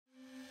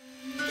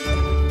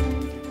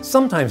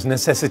Sometimes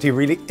necessity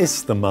really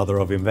is the mother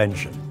of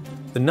invention.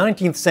 The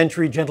 19th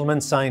century gentleman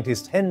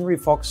scientist Henry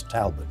Fox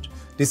Talbot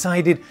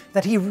decided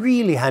that he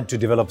really had to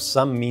develop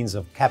some means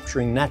of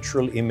capturing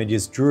natural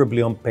images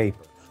durably on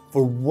paper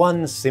for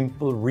one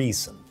simple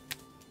reason.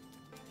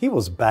 He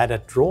was bad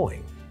at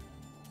drawing.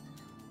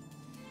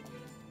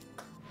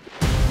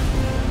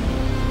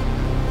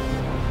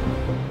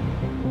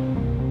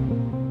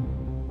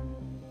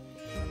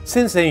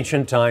 Since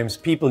ancient times,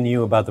 people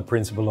knew about the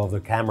principle of the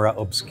camera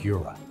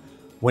obscura.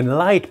 When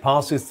light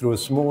passes through a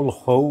small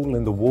hole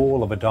in the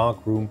wall of a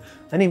dark room,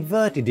 an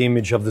inverted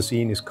image of the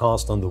scene is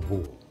cast on the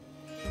wall.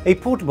 A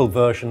portable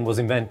version was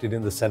invented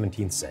in the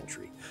 17th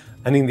century,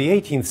 and in the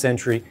 18th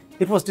century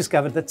it was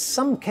discovered that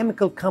some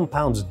chemical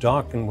compounds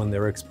darken when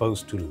they're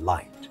exposed to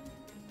light.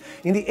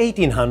 In the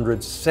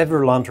 1800s,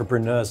 several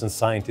entrepreneurs and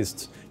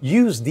scientists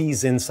used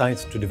these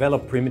insights to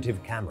develop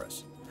primitive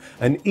cameras.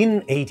 And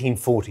in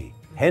 1840,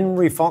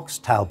 Henry Fox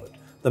Talbot,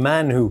 the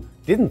man who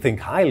didn't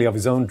think highly of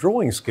his own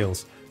drawing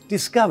skills,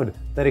 discovered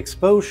that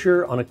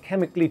exposure on a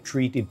chemically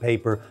treated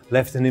paper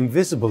left an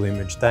invisible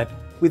image that,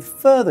 with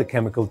further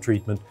chemical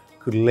treatment,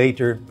 could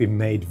later be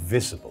made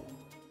visible.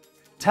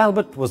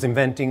 Talbot was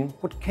inventing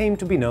what came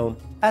to be known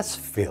as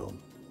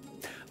film.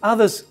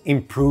 Others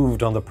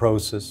improved on the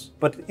process,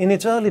 but in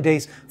its early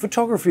days,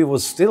 photography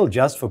was still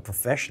just for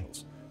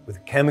professionals,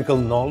 with chemical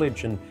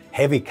knowledge and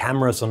heavy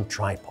cameras on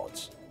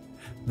tripods.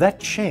 That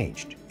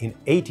changed in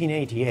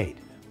 1888,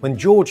 when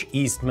George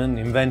Eastman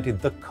invented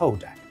the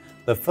Kodak,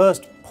 the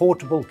first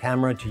portable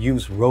camera to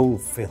use roll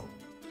film.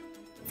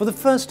 For the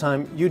first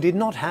time, you did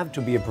not have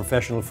to be a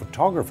professional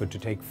photographer to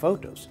take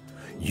photos.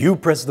 "You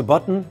press the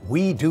button,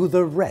 we do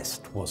the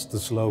rest" was the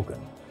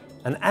slogan.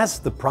 And as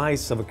the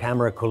price of a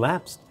camera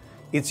collapsed,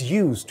 its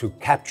use to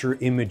capture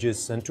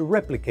images and to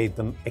replicate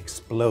them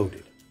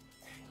exploded.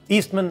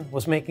 Eastman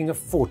was making a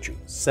fortune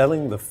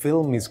selling the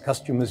film his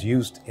customers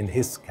used in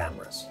his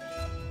cameras.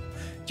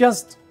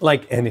 Just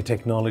like any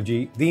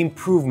technology, the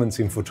improvements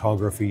in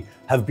photography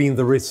have been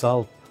the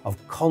result of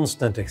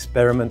constant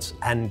experiments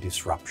and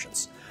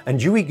disruptions,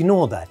 and you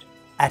ignore that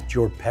at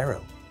your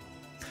peril.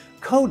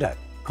 Kodak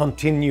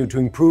continued to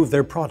improve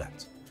their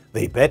products.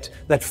 They bet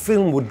that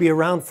film would be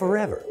around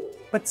forever.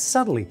 But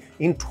suddenly,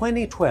 in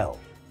 2012,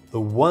 the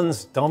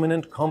once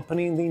dominant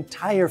company in the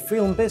entire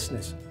film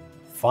business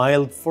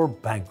filed for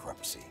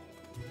bankruptcy.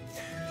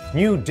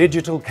 New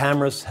digital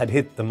cameras had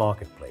hit the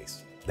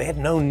marketplace. They had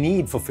no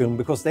need for film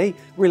because they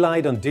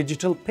relied on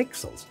digital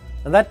pixels,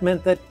 and that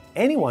meant that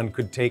anyone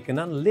could take an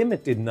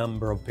unlimited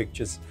number of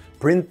pictures,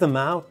 print them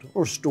out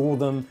or store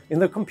them in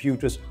their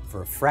computers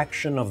for a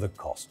fraction of the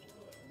cost.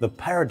 The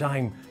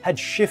paradigm had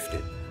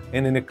shifted,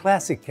 and in a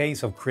classic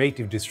case of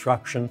creative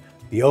destruction,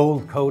 the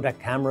old Kodak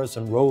cameras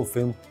and roll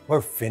film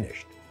were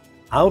finished.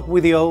 Out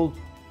with the old,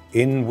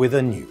 in with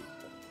the new.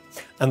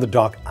 And the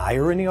dark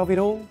irony of it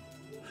all?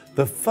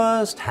 The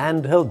first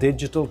handheld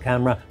digital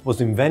camera was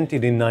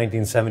invented in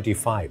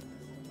 1975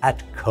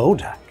 at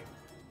Kodak.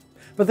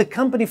 But the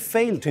company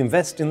failed to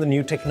invest in the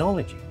new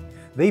technology.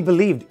 They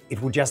believed it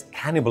would just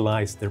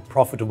cannibalize their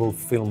profitable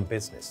film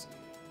business.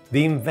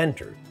 The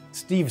inventor,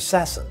 Steve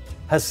Sasson,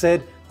 has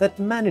said that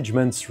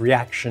management's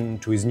reaction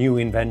to his new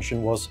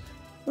invention was,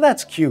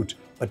 "That's cute,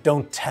 but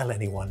don't tell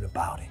anyone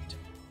about it."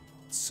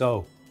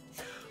 So,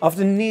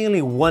 after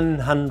nearly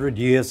 100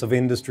 years of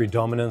industry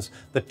dominance,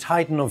 the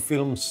titan of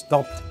film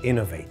stopped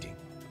innovating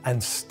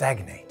and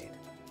stagnated,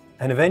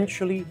 and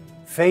eventually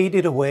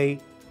faded away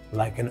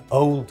like an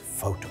old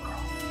photograph.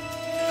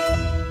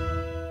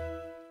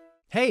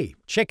 Hey,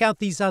 check out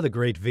these other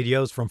great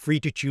videos from Free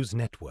to Choose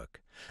Network.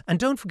 And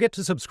don't forget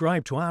to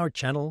subscribe to our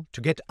channel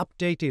to get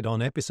updated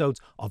on episodes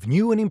of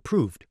New and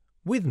Improved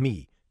with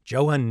me,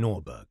 Johan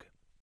Norberg.